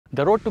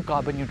The road to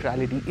carbon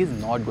neutrality is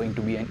not going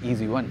to be an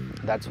easy one.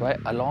 That's why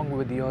along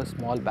with your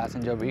small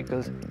passenger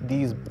vehicles,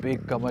 these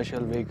big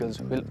commercial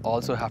vehicles will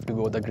also have to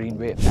go the green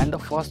way. And the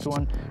first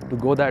one to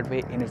go that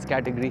way in its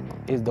category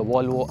is the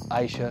Volvo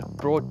Eicher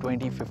Pro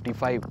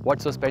 2055.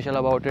 What's so special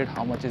about it?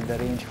 How much is the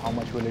range? How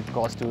much will it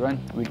cost to run?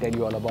 We'll tell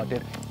you all about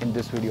it in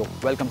this video.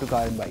 Welcome to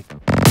Car and Bike.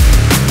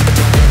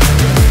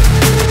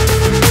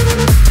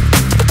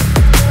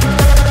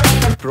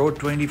 Pro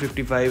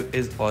 2055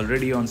 is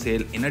already on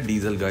sale in a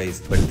diesel guise,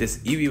 but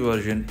this EV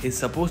version is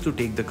supposed to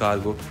take the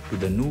cargo to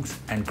the nooks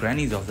and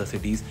crannies of the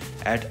cities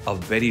at a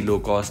very low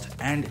cost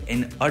and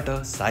in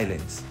utter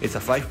silence. It's a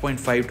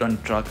 5.5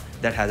 ton truck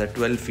that has a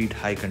 12 feet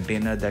high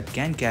container that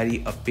can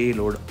carry a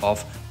payload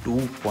of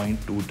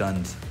 2.2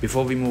 tons.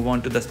 Before we move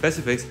on to the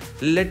specifics,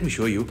 let me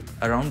show you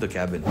around the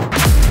cabin.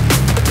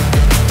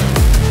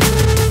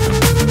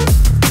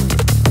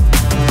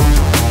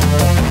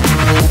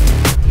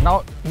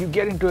 Now you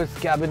get into its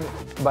cabin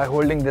by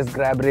holding this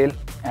grab rail,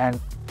 and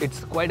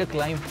it's quite a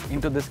climb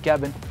into this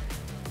cabin,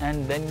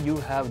 and then you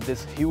have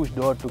this huge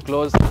door to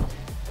close,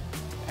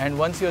 and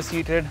once you're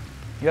seated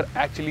you're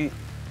actually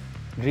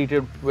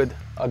greeted with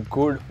a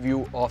good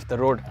view of the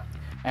road.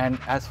 And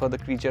as for the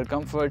creature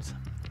comforts,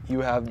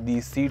 you have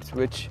these seats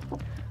which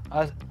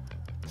are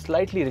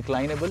slightly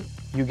reclinable.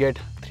 You get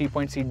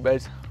 3-point seat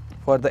belts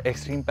for the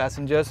extreme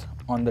passengers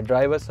on the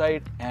driver's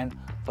side and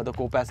for the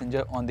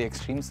co-passenger on the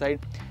extreme side.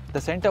 The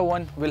center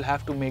one will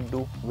have to make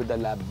do with the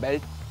lap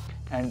belt,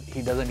 and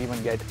he doesn't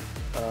even get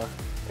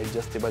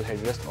adjustable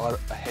headrest or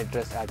a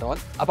headrest at all.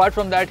 Apart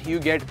from that, you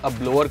get a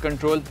blower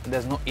control.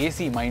 There's no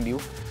AC, mind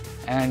you,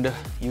 and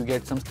you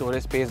get some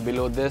storage space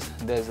below this.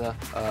 There's a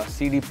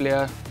CD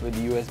player with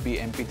USB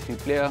MP3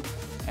 player,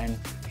 and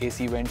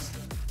AC vents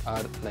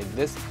are like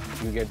this.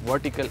 You get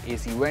vertical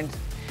AC vents,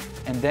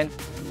 and then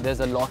there's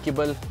a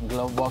lockable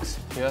glove box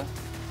here,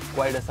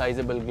 quite a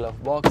sizable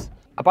glove box.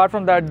 Apart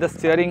from that, the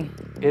steering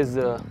is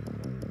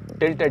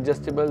tilt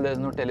adjustable. There's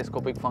no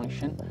telescopic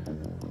function,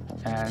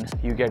 and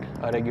you get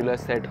a regular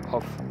set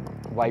of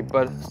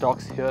wiper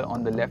stalks here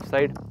on the left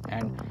side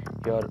and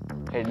your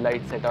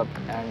headlight setup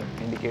and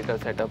indicator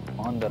setup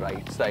on the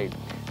right side.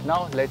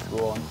 Now let's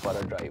go on for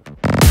a drive.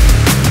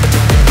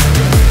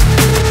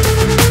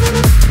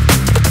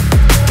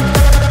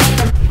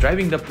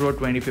 Driving the Pro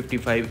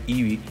 2055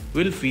 EV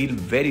will feel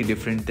very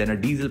different than a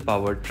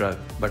diesel-powered truck.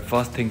 But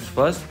first things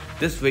first,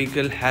 this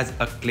vehicle has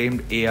a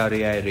claimed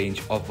ARAI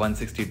range of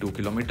 162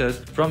 kilometers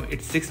from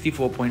its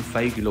 64.5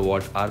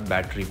 kWh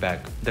battery pack.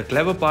 The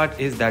clever part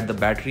is that the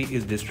battery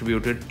is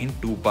distributed in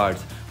two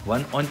parts,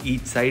 one on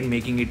each side,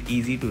 making it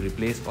easy to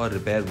replace or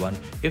repair one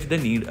if the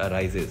need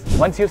arises.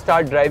 Once you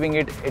start driving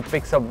it, it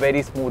picks up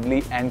very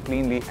smoothly and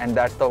cleanly, and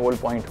that's the whole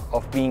point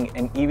of being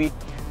an EV.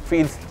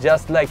 Feels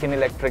just like an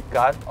electric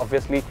car.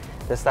 Obviously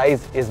the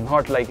size is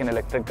not like an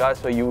electric car,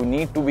 so you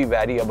need to be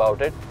wary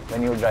about it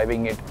when you're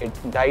driving it in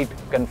tight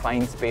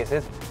confined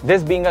spaces.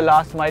 This being a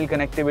last mile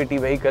connectivity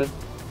vehicle,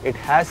 it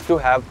has to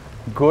have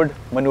good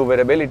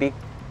maneuverability,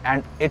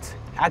 and it's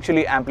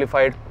actually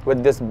amplified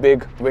with this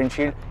big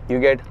windshield. You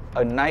get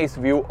a nice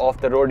view of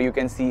the road. You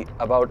can see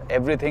about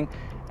everything,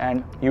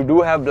 and you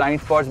do have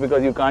blind spots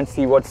because you can't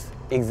see what's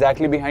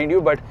exactly behind you,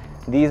 but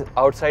these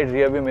outside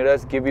rear view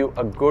mirrors give you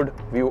a good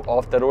view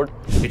of the road.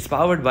 It's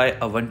powered by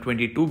a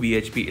 122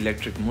 bhp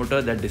electric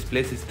motor that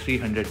displaces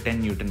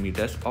 310 Newton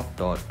meters of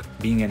torque.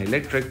 Being an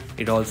electric,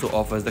 it also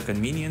offers the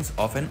convenience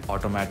of an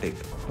automatic.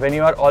 When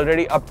you are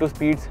already up to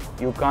speeds,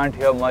 you can't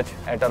hear much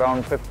at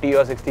around 50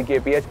 or 60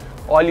 kph.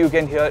 All you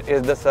can hear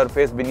is the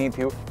surface beneath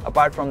you.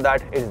 Apart from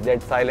that, it's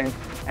dead silent,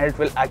 and it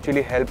will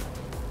actually help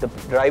the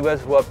drivers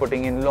who are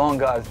putting in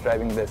long hours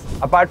driving this.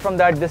 Apart from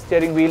that, this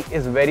steering wheel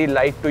is very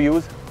light to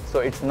use, so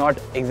it's not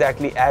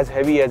exactly as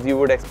heavy as you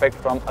would expect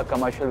from a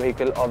commercial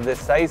vehicle of this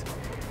size.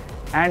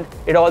 And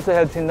it also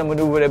helps in the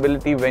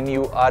maneuverability when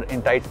you are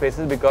in tight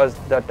spaces, because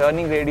the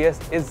turning radius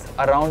is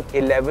around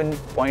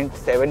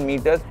 11.7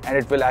 meters, and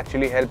it will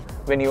actually help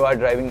when you are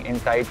driving in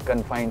tight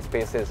confined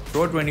spaces.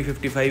 Pro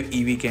 2055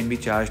 EV can be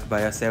charged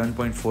by a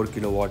 7.4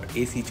 kilowatt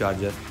AC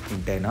charger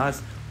in 10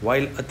 hours,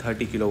 while a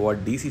 30 kilowatt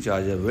DC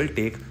charger will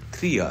take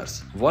 3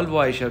 hours. Volvo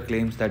Eicher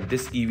claims that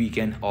this EV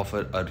can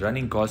offer a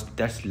running cost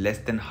that's less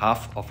than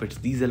half of its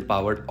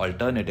diesel-powered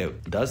alternative.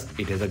 Thus,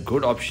 it is a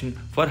good option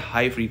for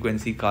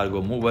high-frequency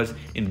cargo movers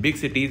in big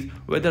cities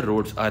where the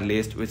roads are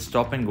laced with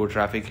stop-and-go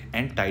traffic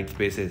and tight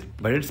spaces.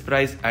 But it's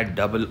priced at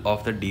double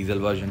of the diesel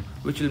version,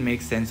 which will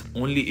make sense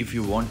only if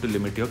you want to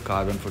limit your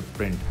carbon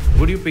footprint.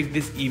 Would you pick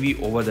this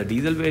EV over the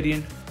diesel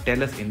variant?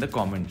 Tell us in the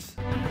comments.